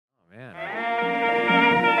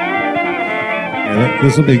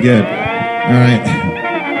This will be good. All right.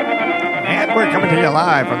 And we're coming to you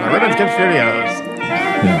live from the Ribbon Skip Studios.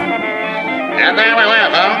 Yeah. And there we were,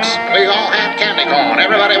 folks. We all had candy corn.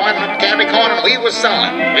 Everybody wanted candy corn, and we was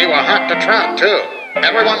selling. We were hot to trot, too.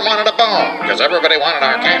 Everyone wanted a bone, because everybody wanted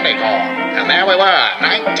our candy corn. And there we were,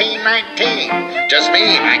 1919. Just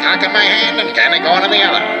me, my cock in my hand, and candy corn in the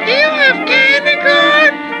other. Do you have candy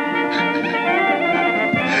corn?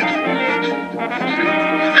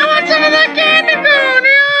 I want some of that candy corn,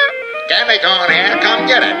 yeah. Candy corn here, come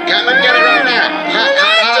get it. Come and get it right now.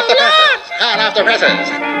 Hot off the presses. Hot off the presses.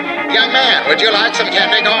 Young man, would you like some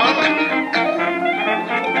candy corn?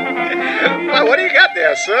 Well, what do you got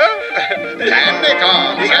there, sir? Candy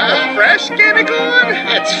corn, You got sir. the fresh candy corn?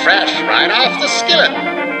 It's fresh right off the skillet.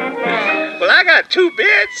 Well, I got 2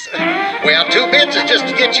 bits. Well, 2 bits is just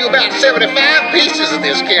to get you about 75 pieces of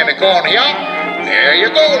this candy corn here. There you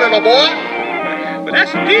go, little boy. But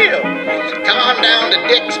that's the deal. Come on down to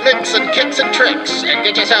Dick's Mix and Kicks and Tricks and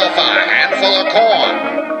get yourself a handful of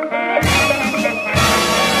corn.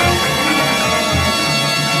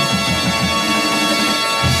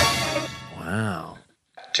 Wow.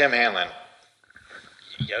 Tim Hanlon,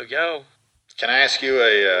 Yo. can I ask you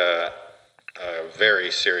a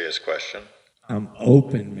very serious question? I'm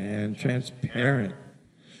open, man. Transparent.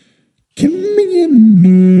 Can me and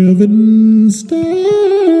Melvin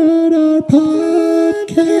start our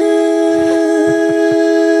podcast?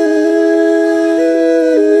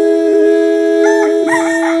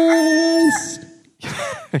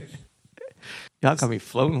 Y'all got me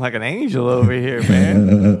floating like an angel over here,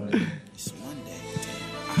 man.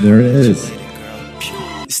 There it is.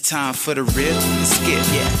 It's time for the rip and skip,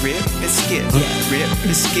 rip and skip, rip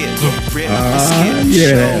and skip, rip and skip.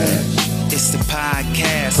 Yeah. It's the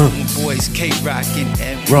podcast with my boys K-Rock and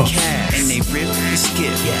Evan Cass, and they rip and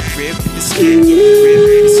skip, rip and skip, rip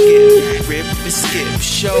and skip, rip and skip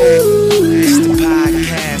show. It's the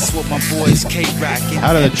podcast with my boys K-Rock and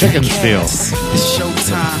How do the chickens feel? Cass. It's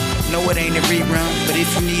showtime. No, it ain't a rerun, but if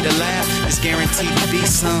you need a laugh, it's guaranteed to be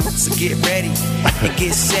some. So get ready and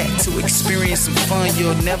get set to experience some fun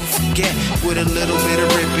you'll never forget. With a little bit of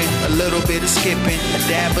ripping, a little bit of skipping, a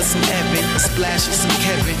dab of some Evan, a splash of some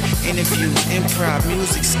Kevin. Interviews, improv,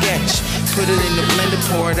 music, sketch. Put it in the blender,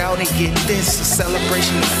 pour it out, and get this. A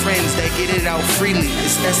celebration of friends that get it out freely.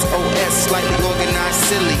 It's SOS, slightly organized,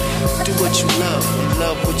 silly. Do what you love and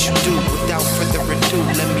love what you do. Without further ado,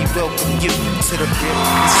 let me welcome you to the Rip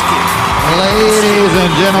and Skip. Ladies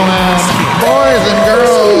and gentlemen, boys and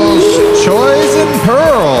girls, choys and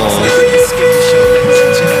pearls.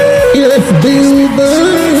 If Bill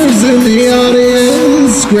Burr's in the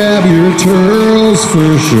audience, grab your turtles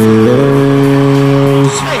for sure.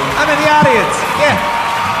 Hey, I'm in the audience. Yeah.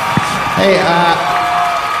 Hey,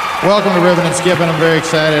 welcome to Ribbon and Skip, and I'm very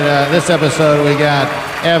excited. This episode we got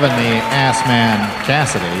Evan the Ass Man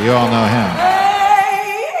Cassidy. You all know him.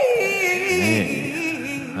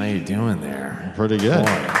 How you doing there? Pretty good. Boy,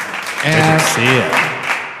 good And to see you.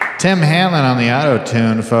 Tim Hanlon on the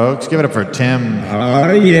auto-tune, folks. Give it up for Tim.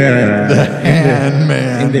 Oh, yeah. The Hand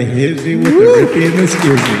Man. And the hizzy with the rippy and the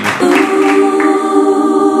skizzy.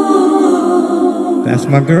 That's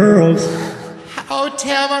my girls. Oh,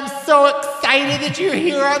 Tim, I'm so excited that you're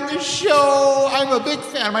here on the show. I'm a big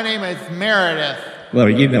fan. My name is Meredith. Well,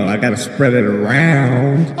 you know, I gotta spread it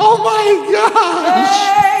around. Oh, my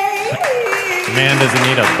gosh. Man doesn't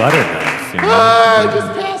need a butter knife. You know? I just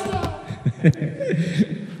passed out.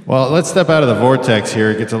 Well, let's step out of the vortex here.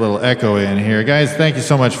 It gets a little echoey in here. Guys, thank you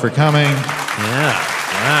so much for coming. Yeah.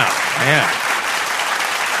 Wow. Yeah.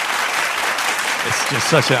 It's just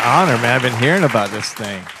such an honor, man. I've been hearing about this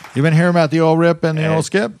thing. You've been hearing about the old Rip and the old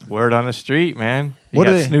Skip? Word on the street, man. You What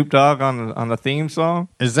got are they- Snoop Dogg on the theme song.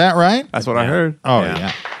 Is that right? That's what I heard. Oh,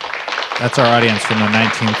 yeah. That's our audience from the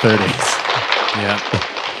 1930s. Yeah.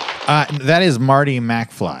 That is Marty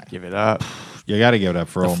McFly. Give it up. You got to give it up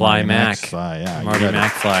for The old Fly Marty Mac. McFly. Yeah, Marty you gotta-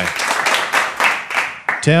 McFly.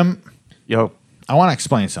 Tim, Yo. I want to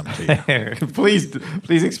explain something to you.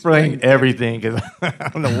 please explain everything, because I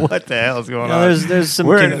don't know what the hell is going on. There's some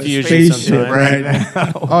We're in a confusion spaceship sometimes. right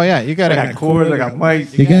now. Oh, yeah, you got I got to. cords, I got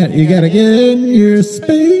mics. You gotta get in your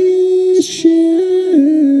spaceship.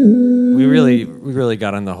 We really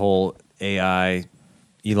got on the whole AI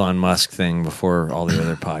Elon Musk thing before all the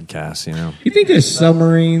other podcasts, you know. You think there's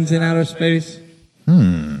submarines in outer space?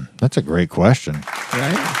 That's a great question.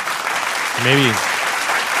 Right? Maybe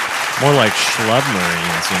more like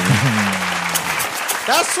schlubmarines, you know.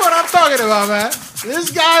 That's what I'm talking about, man. This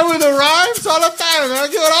guy with the rhymes all the time, man.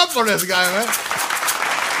 Give it up for this guy, man.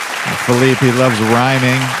 Philippe, he loves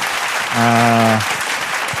rhyming.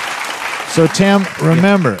 So, Tim,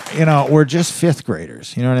 remember, we're just fifth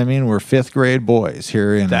graders. You know what I mean? We're fifth grade boys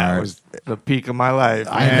here in That our... was the peak of my life.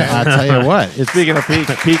 I'll tell you what. Speaking of peaks,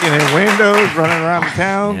 peeking in windows, running around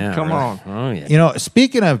town. Yeah, Come right. on. Oh, yeah.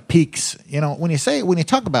 Speaking of peaks, when you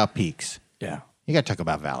talk about peaks, Yeah. you got to talk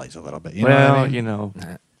about valleys a little bit. You know what I mean?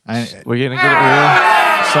 We're going to get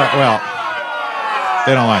it real.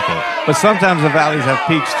 They don't like it. But sometimes the valleys have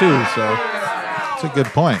peaks too, so. That's a good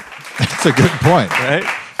point. That's a good point. Right?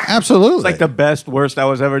 Absolutely. It's like the best, worst I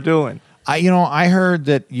was ever doing. I heard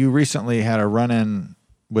that you recently had a run-in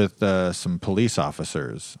with some police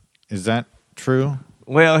officers. Is that true?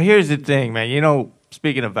 Well, here's the thing, man.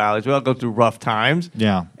 Speaking of valleys, we all go through rough times.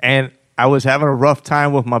 Yeah. And I was having a rough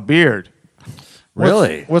time with my beard.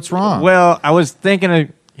 Really? What's wrong? Well, I was thinking of,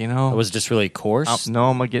 It was just really coarse. no,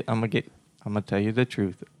 I'm gonna tell you the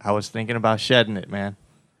truth. I was thinking about shedding it, man.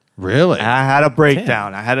 Really? And I had a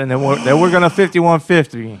breakdown. They were gonna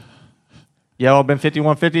 5150. Y'all been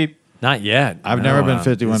 5150? Not yet. I've never been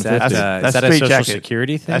 5150. Is That's that a street social jacket.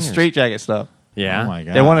 security thing? That's or- straight jacket stuff. Yeah. Oh, my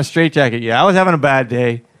God. They want a straight jacket. Yeah, I was having a bad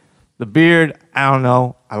day. The beard, I don't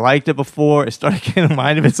know. I liked it before. It started getting a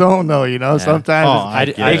mind of its own, though.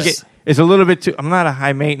 Sometimes it's a little bit too. I'm not a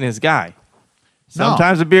high maintenance guy.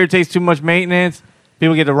 Sometimes the beard takes too much maintenance.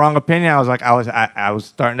 People get the wrong opinion. I was like, I was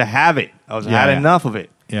starting to have it. I had enough of it.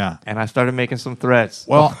 Yeah. And I started making some threats.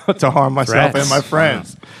 Well, to harm myself threats. and my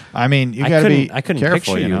friends. I mean, you I got to be couldn't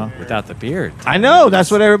careful, picture you know. without the beard. I know that's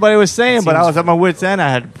what everybody was saying, but I was at my wits' end. I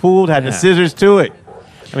had pulled, had the Yeah. scissors to it.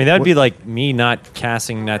 I mean, that would be like me not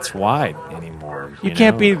casting nets wide anymore. You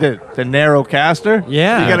can't be the narrow caster.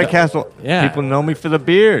 Yeah. You got to cast. Yeah. People know me for the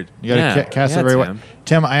beard. You got to cast it very well. Tim.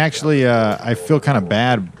 Tim, I actually I feel kind of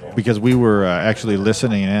bad because we were actually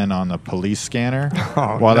listening in on the police scanner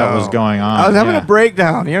while that was going on. I was having a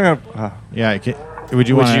breakdown. You're gonna, Yeah. Would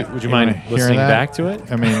you Would you mind listening back to it?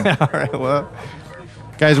 I mean, all right. Well,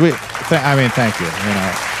 guys, thank you.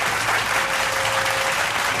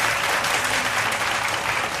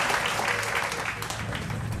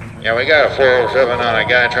 Yeah, we got a 407 on a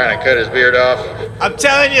guy trying to cut his beard off. I'm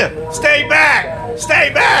telling you, stay back,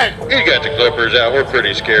 stay back. He got the clippers out. We're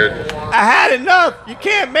pretty scared. I had enough. You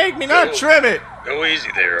can't make me not trim it. Go easy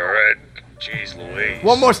there, all right? Jeez Louise.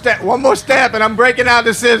 One more step, and I'm breaking out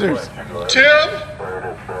the scissors.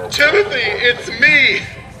 Timothy, it's me,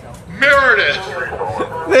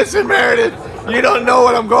 Meredith. Listen, Meredith, you don't know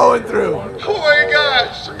what I'm going through. Oh my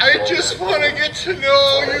gosh, I just want to get to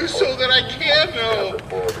know you so that I can know.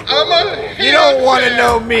 You don't want to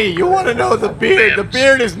know me. You want to know the beard. The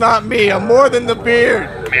beard is not me. I'm more than the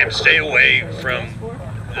beard. Ma'am, stay away from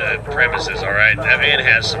the premises, all right? That man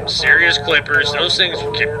has some serious clippers. Those things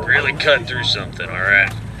can really cut through something, all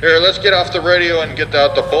right? Here, let's get off the radio and get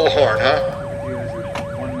out the bullhorn, huh?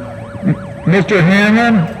 Mr.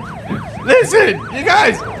 Hanlon? Listen, you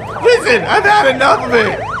guys, listen, I've had enough of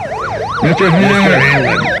it. Mr.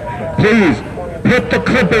 Hanlon, please, put the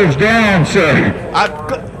clippers down, sir.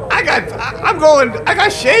 I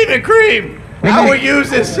got shaving cream. I would use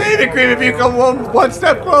this shaving cream if you come one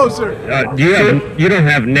step closer. You don't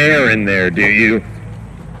have Nair in there, do you?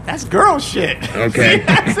 That's girl shit. Okay. See,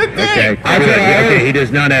 that's the thing. Okay, he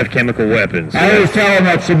does not have chemical weapons. I always tell him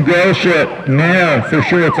that's some girl shit. No, for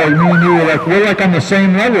sure. It's like me and you, we're like on the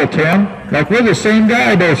same level, Tim. Like we're the same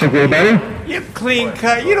guy, basically, buddy. You clean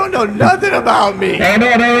cut. You don't know nothing about me. Oh,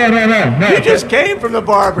 no. You just came from the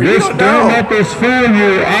barber. You This don't damn know. up is fooling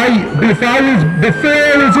you. Before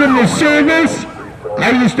I was in the service, I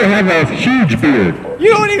used to have a huge beard. You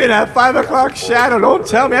don't even have 5 o'clock shadow. Don't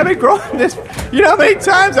tell me. I've been growing this. You know how many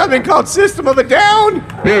times I've been called System of a Down?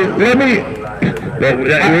 Here, let me.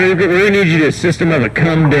 We're gonna need you to system of a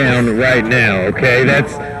come down right now, okay?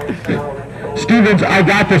 That's Stevens, I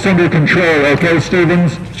got this under control, okay,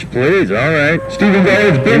 Stevens? please, all right. Stevens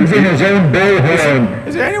always brings in his own bullhorn.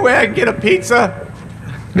 Is there any way I can get a pizza?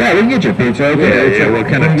 Yeah, we can get you pizza. Okay. Yeah. What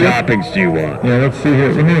kind of toppings do you want? Yeah, let's see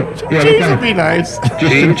here. Cheese would be nice.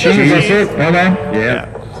 Cheese, that's it. Hold on. Yeah.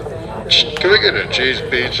 Can we get a cheese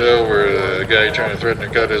pizza where the guy trying to threaten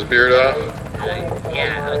to cut his beard off?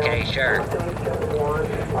 Yeah, okay, sure.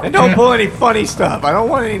 And don't pull any funny stuff. I don't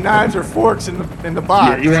want any knives or forks in the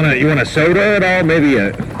box. You want a soda at all? Maybe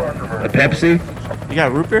a Pepsi? You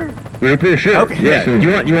got root beer? Root beer, sure. Okay. Yeah.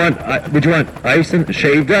 Would you want ice and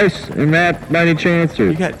shaved ice in that by any chance? Or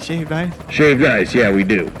You got shaved ice? shaved ice? Yeah, we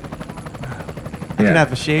do. I can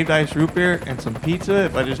have a shaved ice root beer and some pizza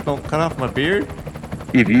if I just don't cut off my beard?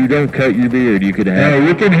 If you don't cut your beard, you could have. Yeah,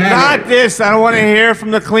 you can have Not this. I don't want to hear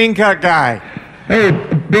from the clean cut guy. Hey,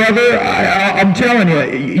 brother, I'm telling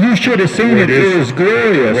you, you should have seen it. It was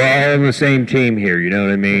glorious. We're all on the same team here. You know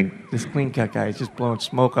what I mean? This clean cut guy is just blowing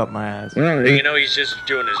smoke up my ass. Well, You know, he's just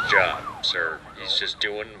doing his job, sir. He's just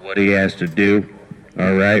doing what he has to do.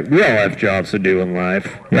 All right. We all have jobs to do in life.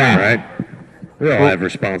 Yeah. All right. We all have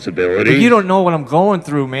responsibilities. But you don't know what I'm going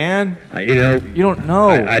through, man. You know. You don't know.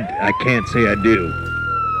 I can't say I do.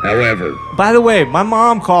 However. By the way, my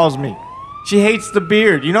mom calls me. She hates the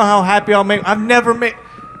beard. You know how happy I'll make. I've never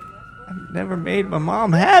made my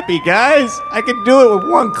mom happy, guys. I can do it with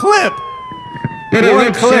one clip. But it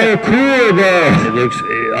looks so cool, though. It looks.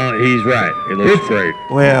 He's right. It looks great.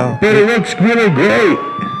 Well, but it looks really great.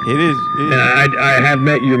 It is. And I have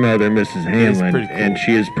met your mother, Mrs. Hanlon, cool. and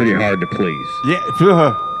she is pretty hard to please. Yeah.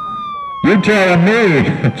 You're telling me.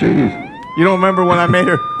 Jeez. You don't remember when I made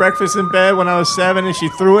her breakfast in bed when I was 7 and she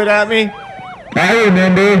threw it at me? I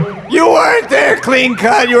remember. You weren't there, clean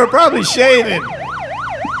cut. You were probably shaving.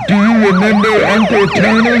 Do you remember Uncle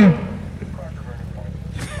Tony?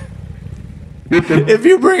 If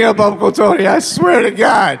you bring up Uncle Tony, I swear to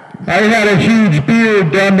God. I had a huge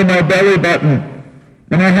beard down to my belly button,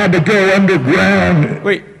 and I had to go underground.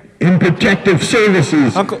 Wait. In protective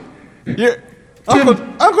services. Uncle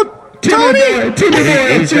Tony!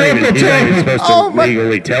 He's not even supposed to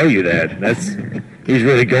legally tell you that. He's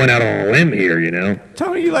really going out on a limb here, you know.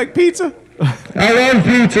 Tony, you like pizza? I love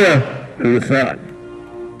pizza. Who thought?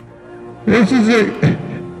 This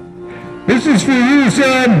is for you,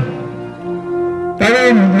 son. I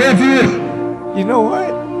mean, nephew. You know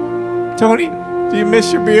what? Tony, do you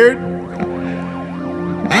miss your beard?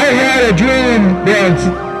 I had a dream once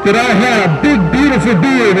that I had a big, beautiful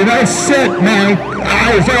beard, and I set my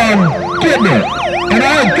eyes on getting it, and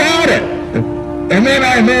I got it. And then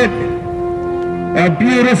I met a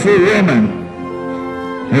beautiful woman.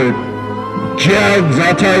 Her jugs,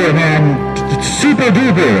 I'll tell you, man, super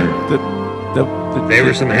duper. They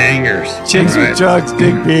were some hangers. Chicks with jugs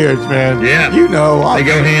dig beards, man. Yeah. You know. They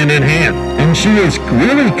go hand in hand. And she was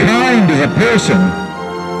really kind as a person.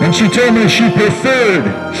 And she told me she preferred.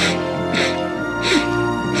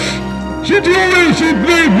 She told me she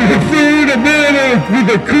preferred a man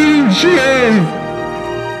with a clean shave.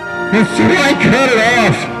 And so I cut it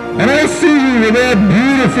off. And I see you with that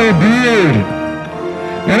beautiful beard.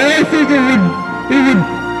 And I think it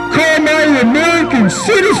would call my American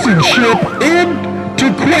citizenship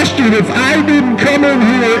into question if I didn't come in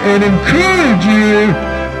here and encourage you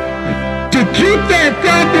to keep that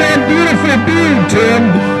goddamn beautiful beard, Tim.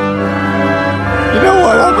 You know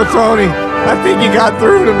what, Uncle Tony? I think you got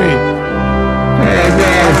through to me. I'm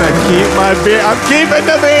gonna keep my beard. I'm keeping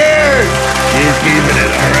the beard. He's keeping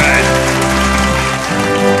it, all right.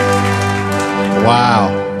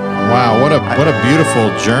 Wow. Wow, what a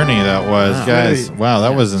beautiful journey that was, guys. Really, wow,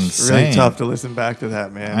 that was insane. Really tough to listen back to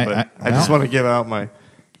that, man. But I just want to give out my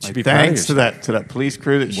thanks to that police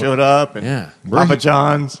crew that showed up, and Papa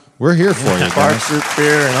John's. We're here for you, Sparks Root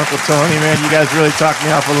Beer and Uncle Tony, man. You guys really talked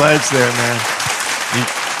me off a ledge there, man.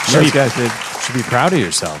 You guys did. Should be proud of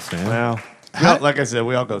yourself, man. Well, like I said,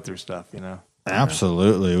 we all go through stuff, you know.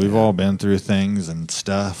 Absolutely. We've all been through things and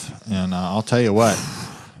stuff. And I'll tell you what.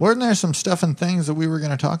 Weren't there some stuff and things that we were going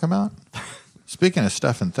to talk about? Speaking of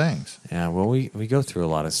stuff and things. Yeah, well, we go through a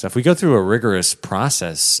lot of stuff. We go through a rigorous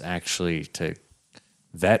process, actually, to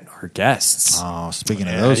vet our guests. Oh, speaking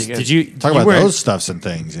of those. Did you talk about those stuffs and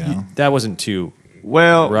things, you know? That wasn't too...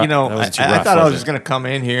 Well, rough. you know, I thought I was just going to come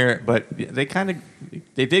in here, but they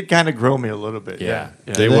did kind of grill me a little bit. Yeah.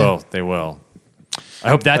 They will. I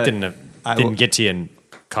hope that didn't get to you and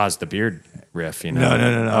cause the beard riff, you know? No.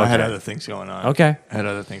 Okay. I had other things going on. Okay. I had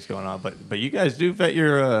other things going on, but you guys do vet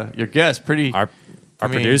your guests pretty. Our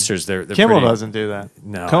producers, they're Kimmel pretty, doesn't do that.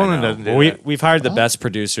 No, Conan doesn't do that. We've hired the best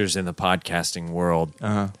producers in the podcasting world.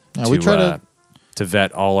 We try to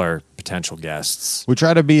vet all our potential guests. We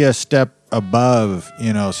try to be a step above,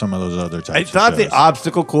 you know, some of those other types. I thought of the shows.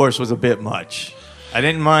 obstacle course was a bit much. I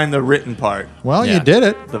didn't mind the written part. Well, you did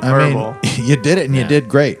it. The verbal. You did it, and you did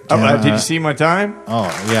great. Did you see my time? Oh,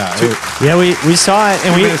 yeah. Yeah, we saw it,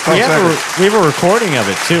 and we 2 minutes, have a recording of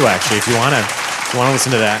it too. Actually, if you want to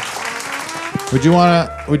listen to that, Would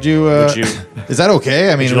you? Is that okay?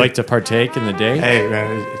 I mean, would you like to partake in the day? Hey,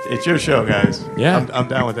 man, it's your show, guys. Yeah. I'm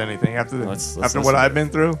down with anything after listen. what I've been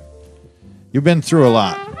through. You've been through a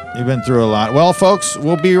lot. Well, folks,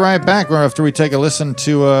 we'll be right back after we take a listen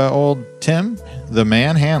to old Tim, the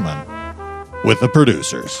man Hanlon, with the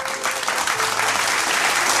producers.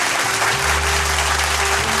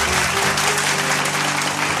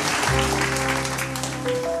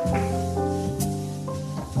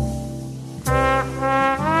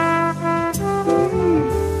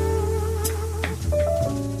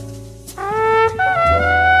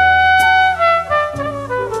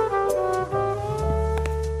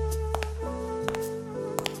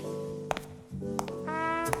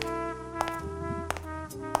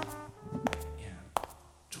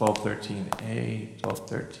 1213A,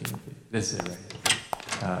 1213. This is it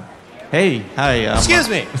right. Hey, hi. Excuse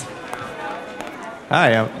me.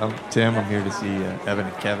 Hi, I'm Tim. I'm here to see Evan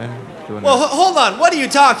and Kevin. Hold on. What are you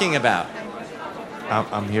talking about?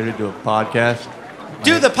 I'm here to do a podcast.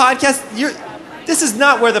 Do the podcast? This is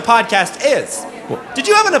not where the podcast is. Did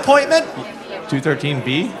you have an appointment?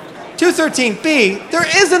 213B? 213B?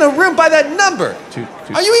 There isn't a room by that number.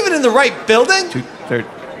 Are you even in the right building?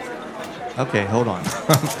 Okay, hold on.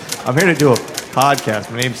 I'm here to do a podcast.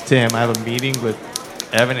 My name's Tim. I have a meeting with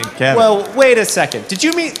Evan and Kevin. Well, wait a second. Did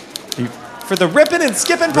you meet for the Rippin' and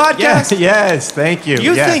Skippin' podcast? Yes, thank you.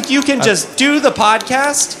 You think you can just do the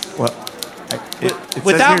podcast? Well,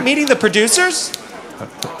 without meeting the producers?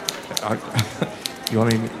 You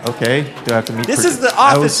want me? Okay. Do I have to meet? This is the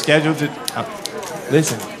office. I was scheduled to.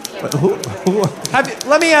 Listen. Who?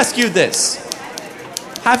 Let me ask you this: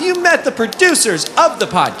 have you met the producers of the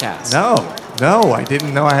podcast? No, I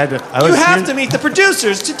didn't know I had to. You have to meet the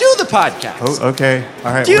producers to do the podcast. Oh, okay.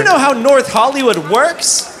 All right. Do you know how North Hollywood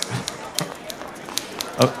works?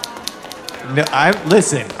 No,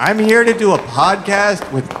 I'm here to do a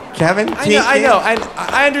podcast with Kevin. I know.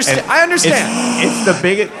 I understand. It's the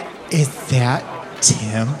biggest. Is that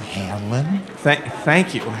Tim Hanlon?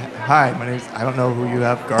 Thank you. Hi, my name's. I don't know who you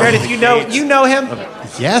have. Meredith, you know him?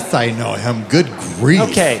 Yes, I know him. Good grief.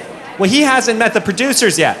 Okay. Well, he hasn't met the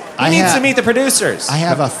producers yet. He needs to meet the producers. I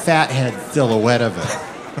have a fathead silhouette of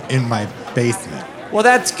it in my basement. Well,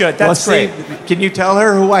 that's good. That's great. Can you tell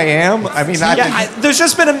her who I am? I mean,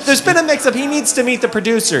 there's been a mix-up. He needs to meet the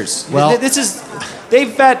producers. Well, they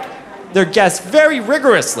vet their guests very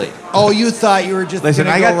rigorously. Oh, you thought you were just listen.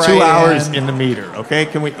 I got 2 hours in the meter. Okay,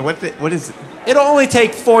 can we? What is it? It'll only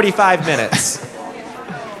take 45 minutes.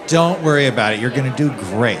 Don't worry about it. You're going to do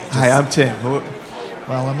great. Hi, I'm Tim. Well,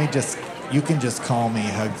 you can just call me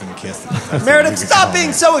Hugs and Kisses. Meredith, stop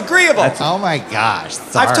being so agreeable. Oh my gosh.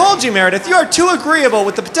 Sorry. I've told you, Meredith, you are too agreeable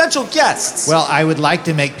with the potential guests. Well, I would like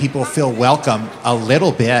to make people feel welcome a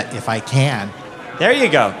little bit if I can. There you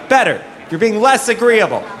go. Better. You're being less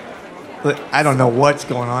agreeable. I don't know what's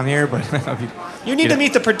going on here, but you need to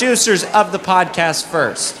meet the producers of the podcast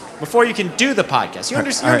first before you can do the podcast. You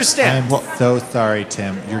understand? I'm so sorry,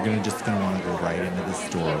 Tim. You're just gonna want to go right into the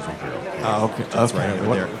store over here. Okay? Oh, okay. That's right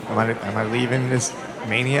over there. Am I leaving this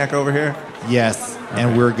maniac over here? Yes,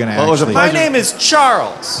 and we're gonna actually. My name is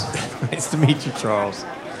Charles. Nice to meet you, Charles.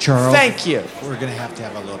 Charles. Thank you. We're gonna have to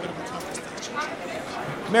have a little bit of a conversation.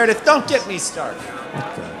 Meredith, don't get me started.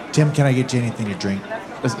 Tim, can I get you anything to drink?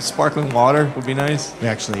 Sparkling water would be nice. We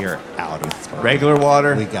actually are out of sparkling. Regular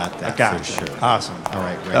water? We got that for sure. Awesome. All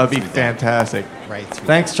right. Right, that would be fantastic. Right through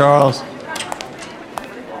Thanks, Charles.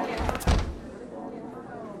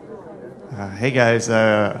 Hey, guys.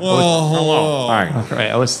 Hello. All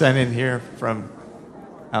right. I was sent in here from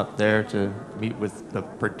out there to meet with the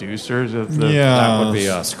producers of the... Yeah. That would be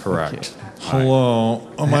us, correct. Okay. Hello.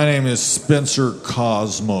 My name is Spencer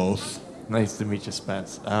Cosmoth. Nice to meet you,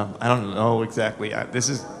 Spence. I don't know exactly.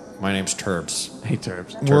 My name's Turbs. Hey,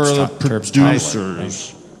 Turbs. We're the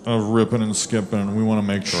producers of Rippin' and Skippin'. We want to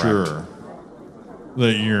make sure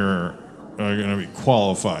that you're going to be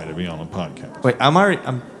qualified to be on the podcast. Wait,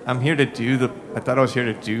 I'm here to do the. I thought I was here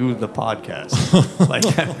to do the podcast.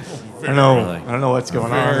 I don't know what's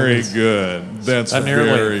going on. Very good. That's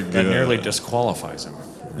very good. That nearly disqualifies him.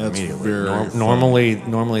 That's very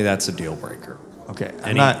normally that's a deal breaker. Okay.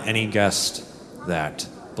 Any guest that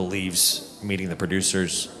believes meeting the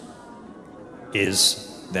producers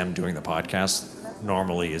is them doing the podcast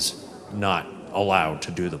normally is not allowed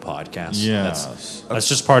to do the podcast. Yes. That's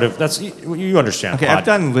just part of you understand. Okay, I've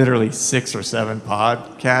done literally 6 or 7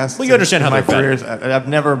 podcasts. Well, you understand how my they're careers. I've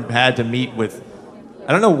never had to meet with.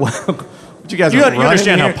 I don't know what you guys. You are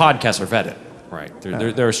understand here. how podcasts are vetted, right?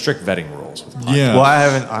 There are strict vetting rules. Yeah. Well, I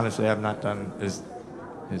haven't honestly. I've not done as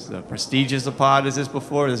prestigious a pod as this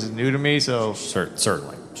before. This is new to me, so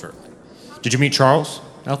certainly. Did you meet Charles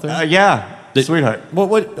out there? Yeah. Sweetheart.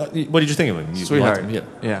 What did you think of him? Sweetheart.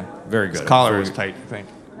 Yeah. Very good. His collar was tight, I think.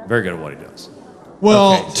 Very good at what he does.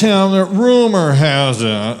 Well, okay, Tim, the rumor has it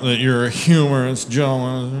that you're a humorous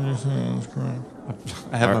gentleman.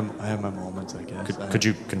 I have my moments, I guess. Could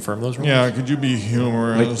you confirm those rumors? Yeah, could you be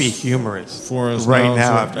humorous? Like, be humorous for us right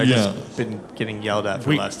now. I've just been getting yelled at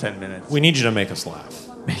for the last 10 minutes. We need you to make us laugh.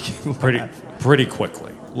 Pretty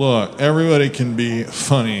quickly. Look, everybody can be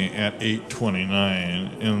funny at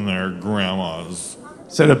 8:29 in their grandma's.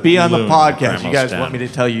 So to be on the podcast, you guys want me to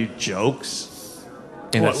tell you jokes?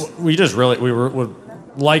 We would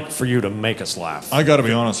like for you to make us laugh. I got to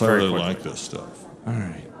be honest, I really like this stuff. All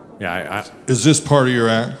right. Yeah, Is this part of your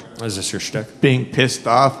act? Is this your shtick? Being pissed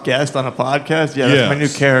off guest on a podcast? Yeah, that's my new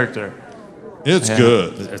character. It's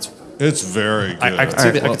good. It's very good. I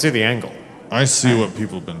can see the angle. I see what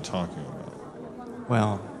people have been talking about.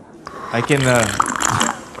 Well, I can.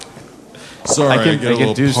 Sorry, I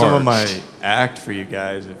can do some of parched. my act for you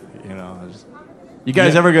guys. If you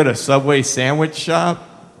guys ever go to Subway sandwich shop?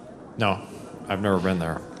 No, I've never been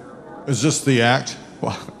there. Is this the act?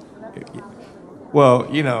 Well,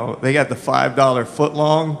 they got the $5 foot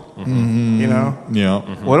long. Mm-hmm. Yeah.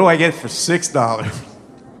 Mm-hmm. What do I get for $6?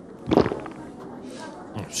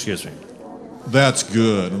 Excuse me. That's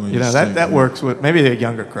good. That works with maybe a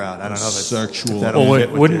younger crowd. I don't know. Sexual.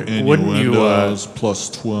 Wouldn't you plus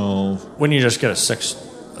 12? Wouldn't you just get a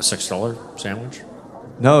 $6 sandwich?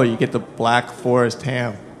 No, you get the Black Forest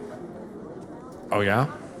ham. Oh yeah.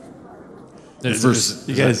 You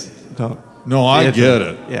guys don't. No, I get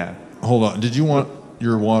it. Yeah. Hold on. Did you want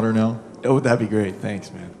your water now? Oh, that'd be great. Thanks,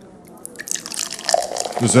 man.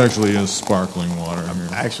 This actually is sparkling water here.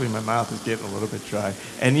 Actually, my mouth is getting a little bit dry.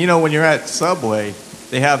 And when you're at Subway,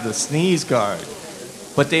 they have the sneeze guard,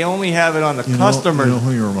 but they only have it on the customer. You know who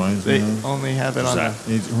he reminds me They of? only have it on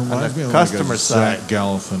It reminds me of customer side. Zach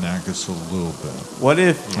Galifianakis a little bit. What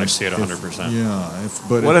if I see it 100%? Yeah,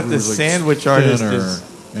 what if the sandwich artist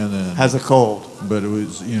has a cold? But it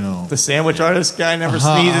was, the sandwich artist guy never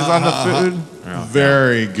sneezes on the food.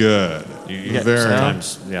 Very good.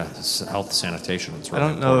 Sometimes, health sanitation is really I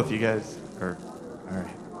don't know important. if you guys are. All right.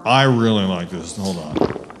 I really like this. Hold on.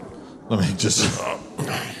 Let me just.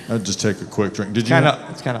 I'll just take a quick drink. Did you?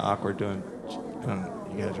 It's kind of awkward doing.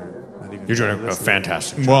 You guys are not even. You're doing a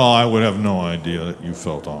fantastic job. Well, I would have no idea that you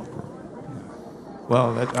felt awkward.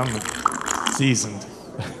 Well, I'm seasoned.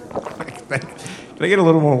 Can I get a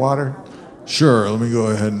little more water? Sure. Let me go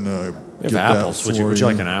ahead and We get have apples. that for Would you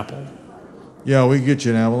like an apple? Yeah, we can get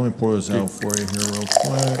you an apple. Let me pour this out for you here real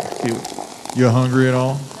quick. You hungry at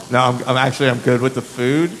all? No, I'm good with the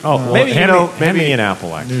food. Oh, well, maybe hand me an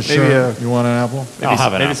apple. Actually, You sure? You want an apple? I'll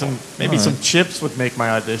have an apple. Maybe some chips would make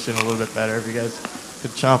my audition a little bit better. If you guys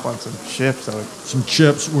could chomp on some chips, Some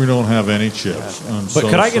chips? We don't have any chips. I'm But so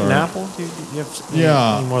could I get an sorry. apple? Do you have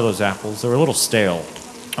Yeah. more of those apples? They were a little stale.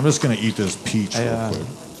 I'm just going to eat this peach real quick.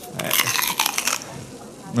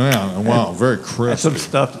 Yeah, wow, very I have crisp. some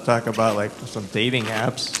stuff to talk about, like some dating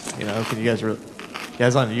apps. Can you guys you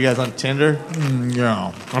guys on Tinder?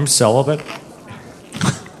 Yeah. I'm celibate.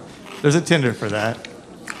 There's a Tinder for that.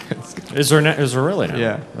 Is there really now?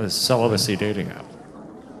 Yeah. A celibacy dating app.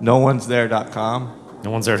 NoOne'sThere.com.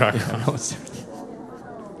 NoOne'sThere.com.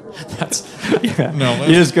 That's No,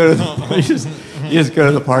 you just go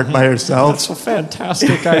to the park by yourself. That's a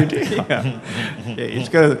fantastic idea. You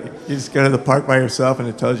just go to the park by yourself, and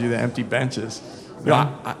it tells you the empty benches. So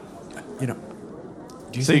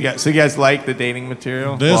you guys like the dating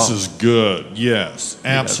material? This is good. Yes,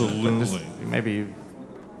 absolutely. Maybe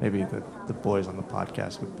the boys on the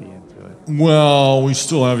podcast would be into it. Well, we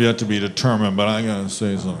still have yet to be determined, but I got to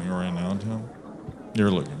say something right now, Tim.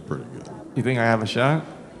 You're looking pretty good. You think I have a shot?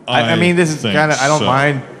 I mean, this is kind of. I don't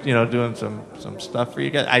mind, doing some stuff for you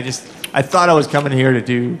guys. I thought I was coming here to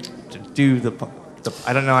do the.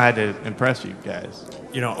 I don't know how to impress you guys.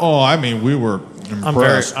 I mean, we were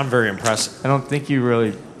impressed. I'm very impressed. I don't think you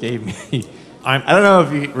really gave me. I don't know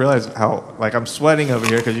if you realize how I'm sweating over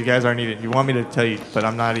here because you guys aren't even. You want me to tell you, but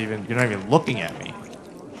I'm not even. You're not even looking at me.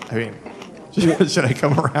 I mean, should I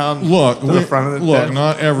come around? Look, to the front of the tent?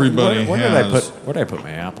 not everybody Where has. Where did I put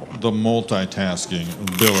my apple? The multitasking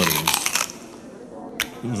abilities.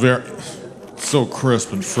 Very so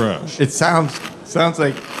crisp and fresh. It sounds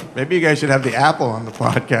like maybe you guys should have the apple on the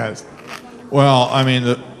podcast. Well, I mean,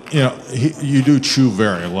 you do chew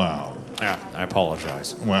very loud. Yeah, I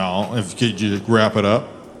apologize. Well, could you wrap it up?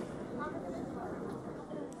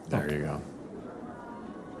 There you go.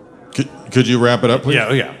 Could you wrap it up, please?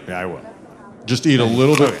 Yeah, I will. Just eat a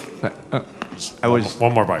little bit.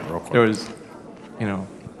 One more bite, real quick. There was,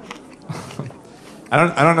 I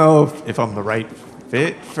don't know if I'm the right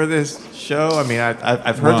fit for this show. I mean,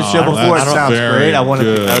 I've heard the show before. It sounds great.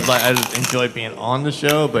 I'd enjoy being on the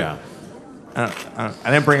show, but I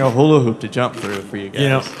didn't bring a hula hoop to jump through for you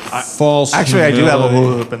guys. False. Actually, I do have a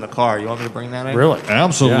hula hoop in the car. You want me to bring that in? Really?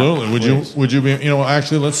 Absolutely. Yeah, would you be?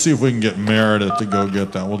 Actually, let's see if we can get Meredith to go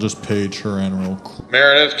get that. We'll just page her in real quick.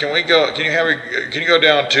 Meredith, can you go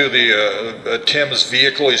down to the Tim's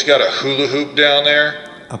vehicle? He's got a hula hoop down there.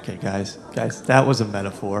 Okay, guys, that was a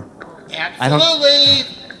metaphor. Absolutely.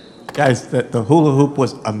 Guys, the hula hoop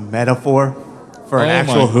was a metaphor for an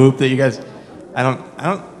actual hoop that you guys. I don't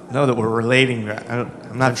know that we're relating.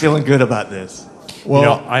 I'm not feeling good about this.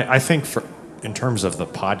 Well, I think in terms of the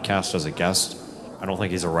podcast as a guest, I don't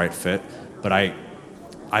think he's a right fit. But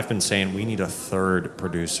I've been saying we need a third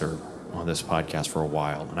producer on this podcast for a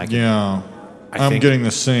while. And I'm getting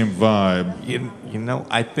the same vibe. You know,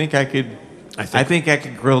 I think I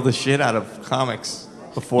could grill the shit out of comics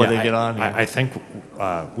before they get on here. I think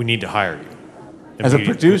we need to hire you as a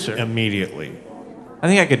producer immediately. I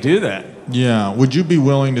think I could do that. Yeah. Would you be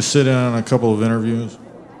willing to sit in on a couple of interviews?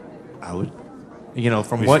 I would. You know,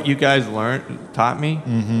 from what you guys taught me,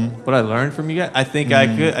 what I learned from you guys, I think I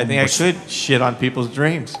could. I think I could shit on people's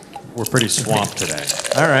dreams. We're pretty swamped today.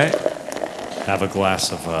 All right. Have a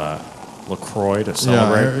glass of LaCroix to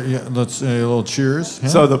celebrate. Yeah, let's a little cheers. Yeah.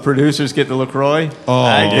 So the producers get the LaCroix. Oh,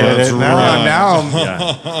 I get it. Now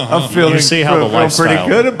I'm feeling pretty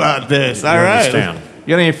good about this. All right. Understand. You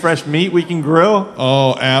got any fresh meat we can grill?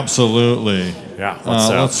 Oh, absolutely. Yeah.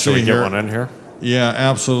 Let's should we see get here. one in here? Yeah,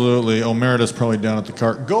 absolutely. Oh, Meredith's probably down at the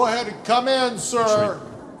car. Go ahead and come in, sir.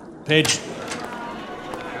 Paige,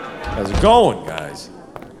 how's it going, guys?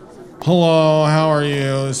 Hello, how are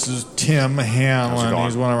you? This is Tim How's it Hanlon. going?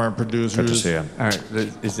 He's one of our producers. Good to see you. All right.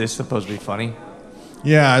 Is this supposed to be funny?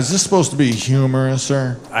 Yeah, is this supposed to be humorous,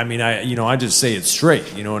 sir? I mean, I just say it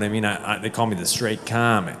straight. You know what I mean? They call me the straight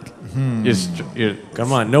comic.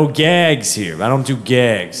 Come on, no gags here. I don't do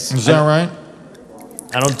gags. Is that right?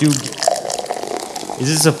 I don't do.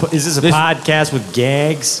 Is this a podcast with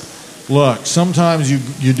gags? Look, sometimes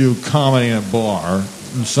you do comedy in a bar,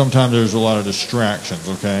 and sometimes there's a lot of distractions,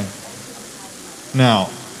 okay? Now,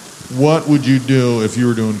 what would you do if you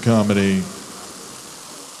were doing comedy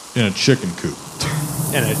in a chicken coop?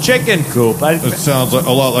 In a chicken coop? It sounds like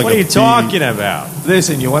a lot like what are you talking about?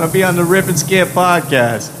 Listen, you want to be on the Rip and Scare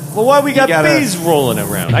podcast. Well, why we got bees rolling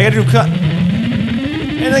around? I got to do cut.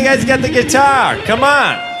 And the guy's got the guitar. Come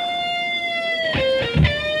on.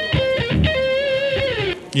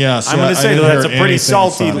 Yeah, see, I'm going to say, though, that's a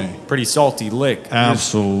pretty salty lick.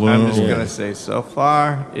 Absolutely. I'm just going to say, so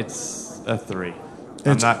far, it's a 3.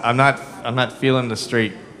 I'm not feeling the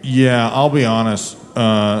straight. Yeah, I'll be honest.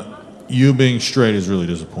 You being straight is really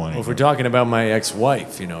disappointing. Well, if we're talking about my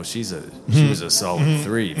ex-wife, you know, she was a solid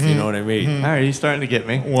 3, if you know what I mean. All right, he's starting to get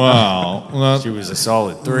me. Wow. She was a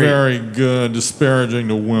solid 3. Very good. Disparaging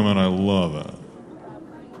to women. I love it.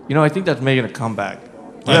 You know, I think that's making a comeback.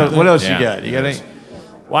 What else you got? You got any?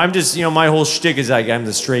 Well, I'm just, my whole shtick is like I'm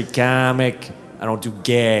the straight comic. I don't do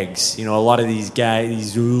gags. You know, a lot of these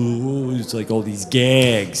guys, it's like all these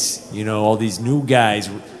gags. You know, all these new guys,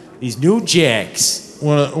 these new jacks.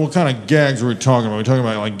 What kind of gags are we talking about? Are we talking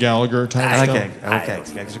about like Gallagher type stuff?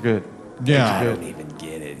 Okay, gags are good. Yeah. I don't even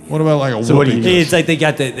get it. What about like a so whoopee? It's like they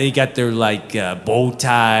got their like bow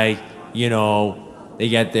tie. You know, they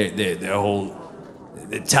got their whole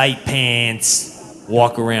the tight pants.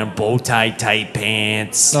 Walk around bow tie, tight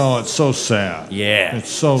pants. No, it's so sad. Yeah, it's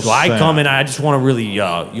so sad. So I come in, I just want to really,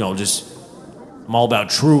 just I'm all about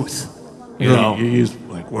truth. You know, you use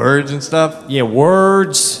like words and stuff. Yeah,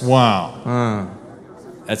 words. Wow.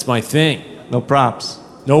 That's my thing. No props.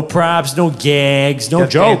 No props. No gags. No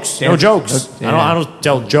jokes. No jokes. I don't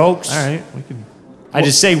tell jokes. All right, I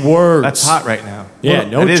just say words. That's hot right now. Yeah,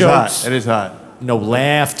 no jokes. It is hot. No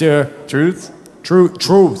laughter. Truth.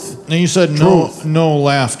 Truth. And you said no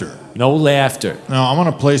laughter. No laughter. Now, I'm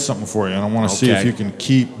going to play something for you, and I want to see if you can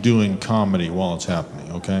keep doing comedy while it's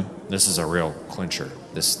happening, okay? This is a real clincher.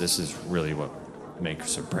 This is really what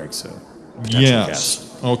makes or breaks a potential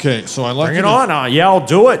guest. Okay, so I like Bring it on. Yeah, I'll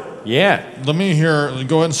do it. Yeah. Let me hear.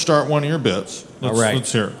 Go ahead and start one of your bits. All right.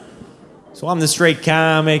 Let's hear it. So I'm the straight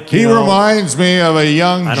comic. He reminds me of a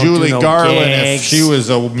young Julie Garland if she was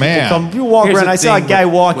a man. You walk around. I saw a guy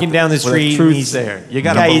walking down the street. The truth's there. You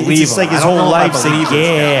gotta believe him. It's like his whole life's a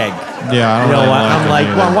gag. Yeah, I don't I'm like,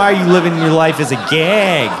 well, why are you living your life as a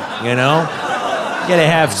gag? You know, you gotta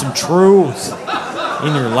have some truth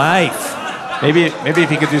in your life. Maybe if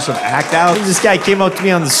he could do some act out. This guy came up to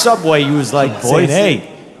me on the subway. He was like, saying, "Hey,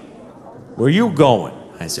 where you going?"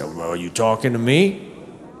 I said, "Well, are you talking to me?"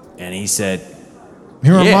 And he said,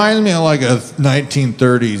 he reminds me of like a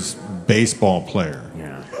 1930s baseball player.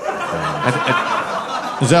 Yeah.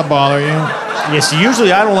 Does that bother you? Yes.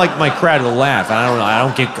 Usually, I don't like my crowd to laugh. I'm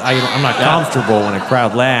not comfortable when a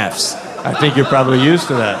crowd laughs. I think you're probably used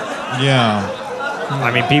to that. Yeah.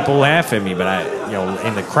 I mean, people laugh at me, but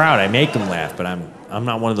in the crowd, I make them laugh. But I'm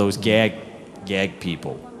not one of those gag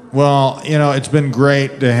people. Well, it's been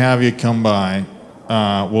great to have you come by.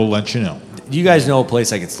 We'll let you know. Do you guys know a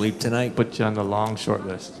place I can sleep tonight? Put you on the long short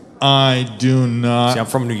list. I do not. See, I'm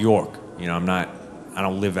from New York. I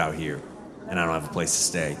don't live out here, and I don't have a place to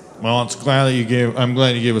stay. Well, I'm glad you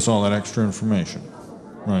gave us all that extra information,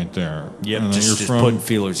 right there. Yep, just putting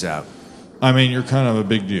feelers out. I mean, you're kind of a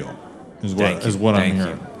big deal, is what I'm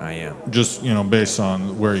hearing. I am. Just, based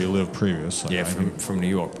on where you lived previously. Yeah, from New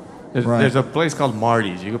York. There's a place called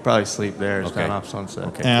Marty's. You could probably sleep there. It's down off Sunset.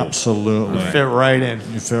 Okay, absolutely. You fit right in.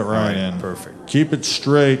 You fit right in. Perfect. Keep it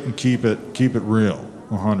straight and keep it real.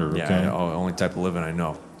 100. Yeah, okay. Only type of living I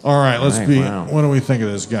know. All right, let's be. Wow. What do we think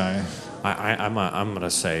of this guy? I'm gonna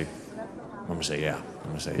say yeah.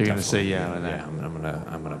 You're gonna say yeah. Yeah,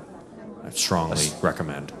 I'm gonna strongly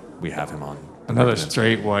recommend we have him on. Another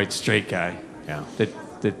straight guy. Yeah. That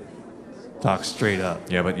talks straight up.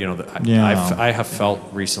 Yeah, but I have felt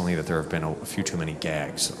recently that there have been a few too many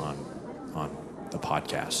gags on the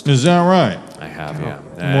podcast. Is that right? I have, yeah.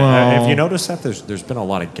 Well, have you noticed that there's been a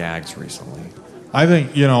lot of gags recently? I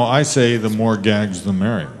think I say the more gags the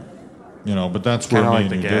merrier. But that's where me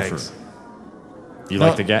and you differ. You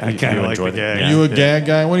like the gag? I kind of like the gag. Are you a gag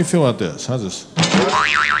guy? What do you feel about this? How's this?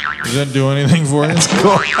 Does that do anything for you? That's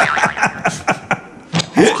cool.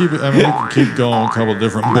 Let's keep it. I mean, we can keep going. A couple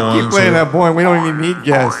different boings. Keep playing that boing. We don't even need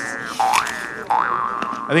guests.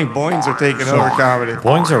 I think boings are taking over comedy.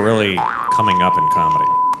 Boings are really coming up in comedy.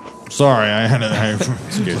 Sorry,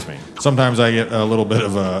 excuse me. Sometimes I get a little bit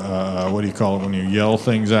of a what do you call it when you yell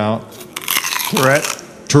things out?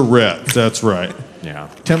 Tourette. That's right. Yeah.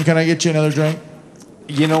 Tim, can I get you another drink?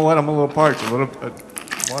 You know what? I'm a little parched. Water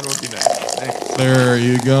would be nice. Thanks. There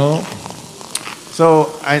you go.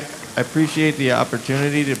 So I appreciate the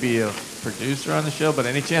opportunity to be a producer on the show, but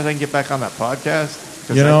any chance I can get back on that podcast?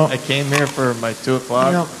 Because I came here for my 2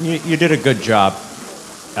 o'clock. You did a good job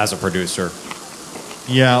as a producer.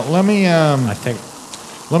 Yeah, let me. I'll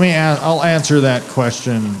answer that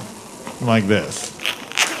question like this.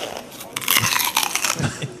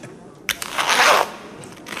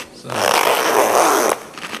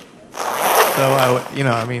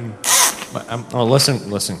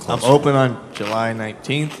 listen close. I'm open on July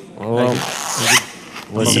 19th.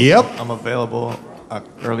 Yep. I'm available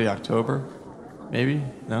early October, maybe.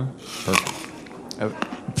 No.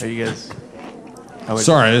 Perfect. Are you guys?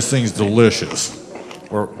 Sorry, this thing's delicious.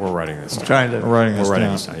 We're writing this down. We're writing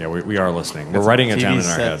this down. Yeah, we are listening. We're writing it down in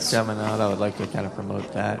our heads. Coming out, I would like to kind of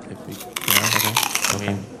promote that. If we, I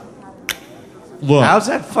mean, look. How's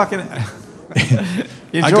that fucking?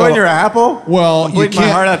 You enjoying your apple? Well, I'm bleeding my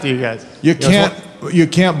heart out to you guys. You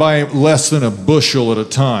can't buy less than a bushel at a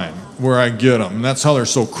time where I get them, and that's how they're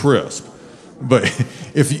so crisp. But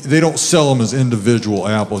if they don't sell them as individual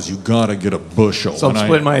apples, you gotta get a bushel. So I'm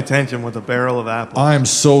splitting my attention with a barrel of apples. I'm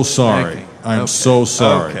so sorry. I'm so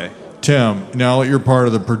sorry. Okay. Tim, now that you're part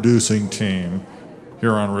of the producing team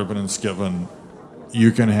here on Rippin' and Skippin',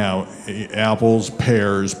 you can have apples,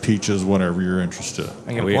 pears, peaches, whatever you're interested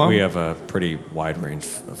in. We have a pretty wide range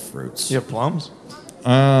of fruits. You have plums?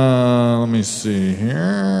 Let me see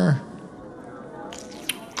here.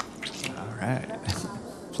 All right.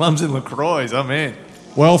 Plums and LaCroix, I'm in.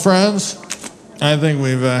 Well, friends, I think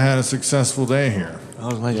we've had a successful day here. Oh,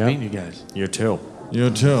 it was nice meeting you guys. You too. You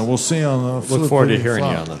too. We'll see you on the flip. Look forward to hearing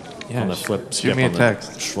you flop. on the flip. Shoot me a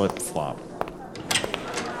text. Flip flop.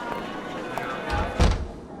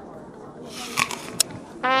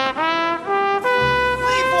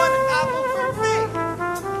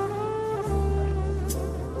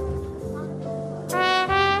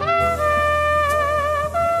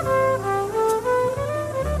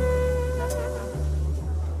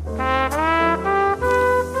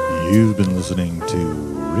 You've been listening to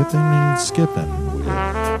Rippin' and Skippin' with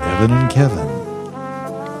Evan and Kevin.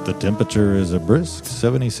 The temperature is a brisk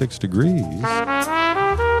 76 degrees.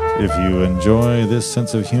 If you enjoy this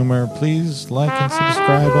sense of humor, please like and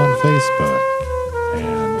subscribe on Facebook.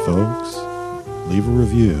 And folks, leave a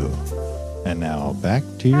review. And now back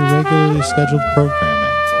to your regularly scheduled programming.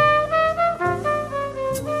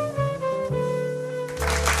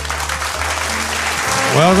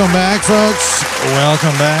 Welcome back, folks.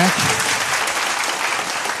 Welcome back.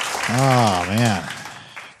 Oh, man.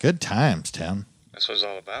 Good times, Tim. That's what it's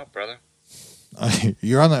all about, brother. Are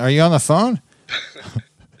you on the phone?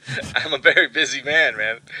 I'm a very busy man.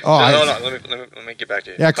 Oh, hold on. Let me get back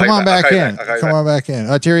to you. Yeah, come on back in. Come on back in.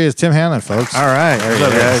 Here he is, Tim Hanlon, folks. All right. What's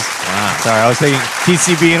up, guys? Wow. Sorry, I was thinking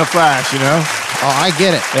TCB in a flash, Oh, I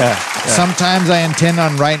get it. Yeah. Sometimes I intend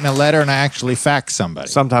on writing a letter and I actually fax somebody.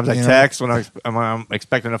 Sometimes I text when I'm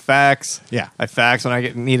expecting a fax. Yeah. I fax when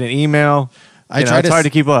I need an email. It's hard to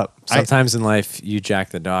keep up. Sometimes in life, you jack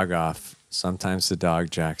the dog off. Sometimes the dog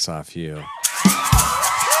jacks off you.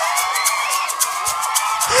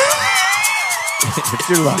 If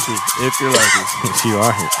you're lucky. If you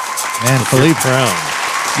are. Man, Philippe Brown.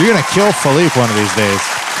 You're going to kill Philippe one of these days.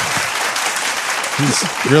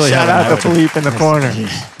 He's really Shout out to Philippe in the corner. Hey,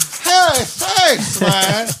 thanks,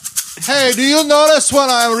 man. Hey, do you notice when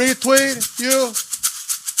I retweet you?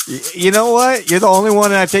 You know what? You're the only one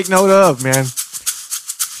that I take note of, man.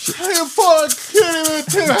 Are you fucking kidding me,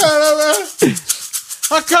 Tim Hanna, man?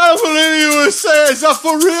 I can't believe you would say it. Is that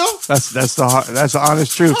for real? That's the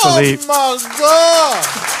honest truth, Philippe. Oh my god!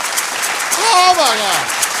 Oh my god!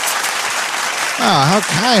 Oh, how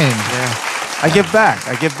kind. Yeah. I give back.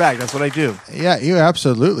 That's what I do. Yeah, you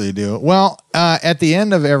absolutely do. Well, at the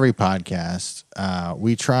end of every podcast,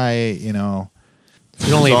 we try, We don't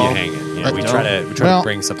leave you hanging. Yeah, we try to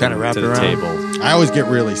bring something to the table. I always get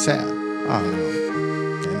really sad.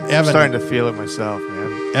 I'm starting to feel it myself,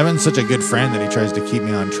 man. Evan's such a good friend that he tries to keep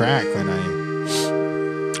me on track, and I'm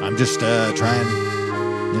just trying,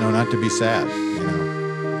 not to be sad,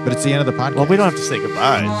 But it's the end of the podcast. Well, we don't have to say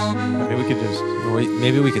goodbyes. I mean, we could just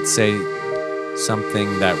maybe we could say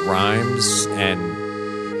something that rhymes and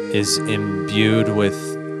is imbued with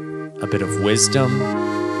a bit of wisdom.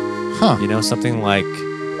 Huh? Something like,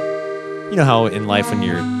 how in life when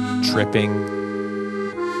you're tripping,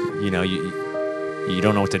 you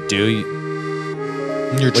don't know what to do.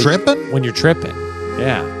 You're tripping? When you're tripping,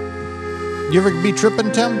 yeah. You ever be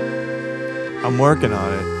tripping, Tim? I'm working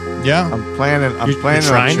on it. Yeah? I'm planning You're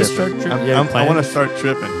trying to start tripping? I want to start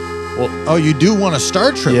tripping. Well, you do want to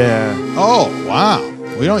start tripping? Yeah. Oh, wow.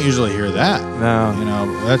 We don't usually hear that. No.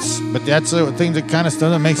 That's the thing that kind of stuff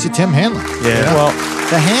that makes you Tim Hanlon. Yeah. Well,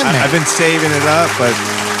 the handman. I've been saving it up, but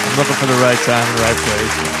I'm looking for the right time, the right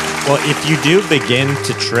place. Well, if you do begin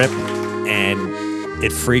to trip and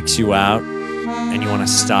it freaks you out and you want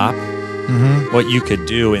to stop, what you could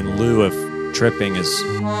do in lieu of tripping is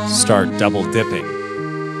start double dipping.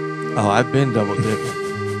 Oh, I've been double dipping.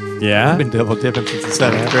 Yeah? I've been double dipping since the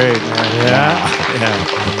 7th grade, man. Yeah?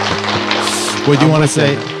 Would you want to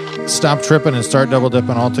say stop tripping and start double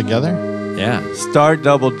dipping all together? Yeah. Start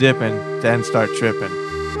double dipping, then start tripping.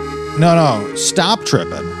 No. Stop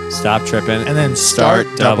tripping. Stop tripping. And then start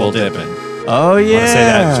double dipping. Oh, yeah. Want to say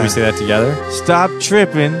that? Should we say that together? Stop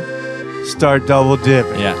tripping, start double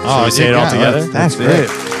dipping. Yeah. Should we say it all together? That's it.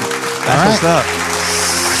 That's what's up.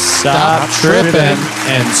 Stop tripping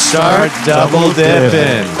and start double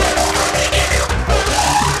dipping.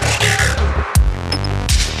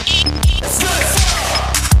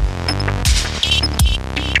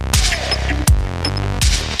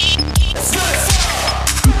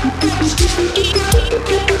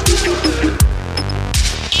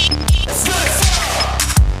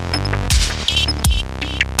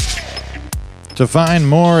 To find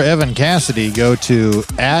more Evan Cassidy, go to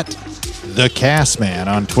 @TheCastman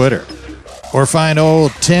on Twitter. Or find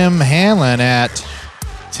old Tim Hanlon at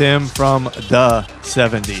Tim from the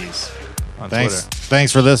 70s on Twitter.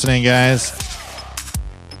 Thanks for listening, guys.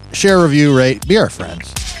 Share, review, rate, be our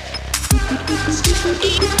friends.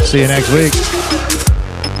 See you next week.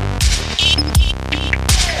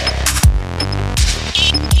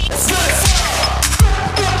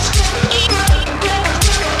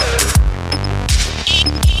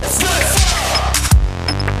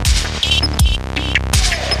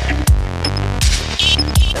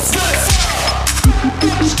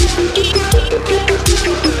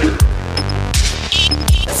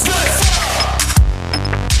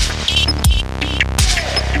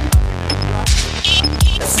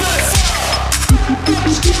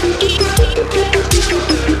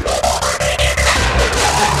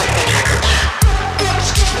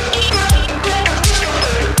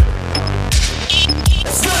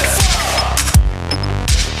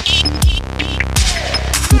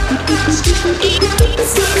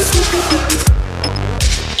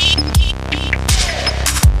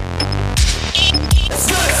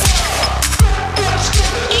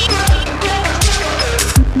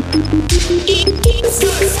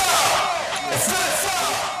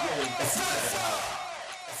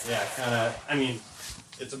 Yeah, kind of. I mean,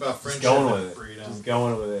 it's about friendship and freedom. Just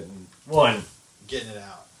going with it. And getting it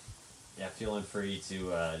out. Yeah, feeling free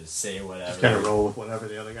to just say whatever. Just kind of roll with whatever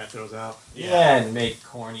the other guy throws out. Yeah, and make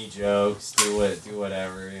corny jokes. Do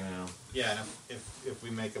whatever. Yeah, and if we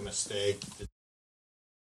make a mistake.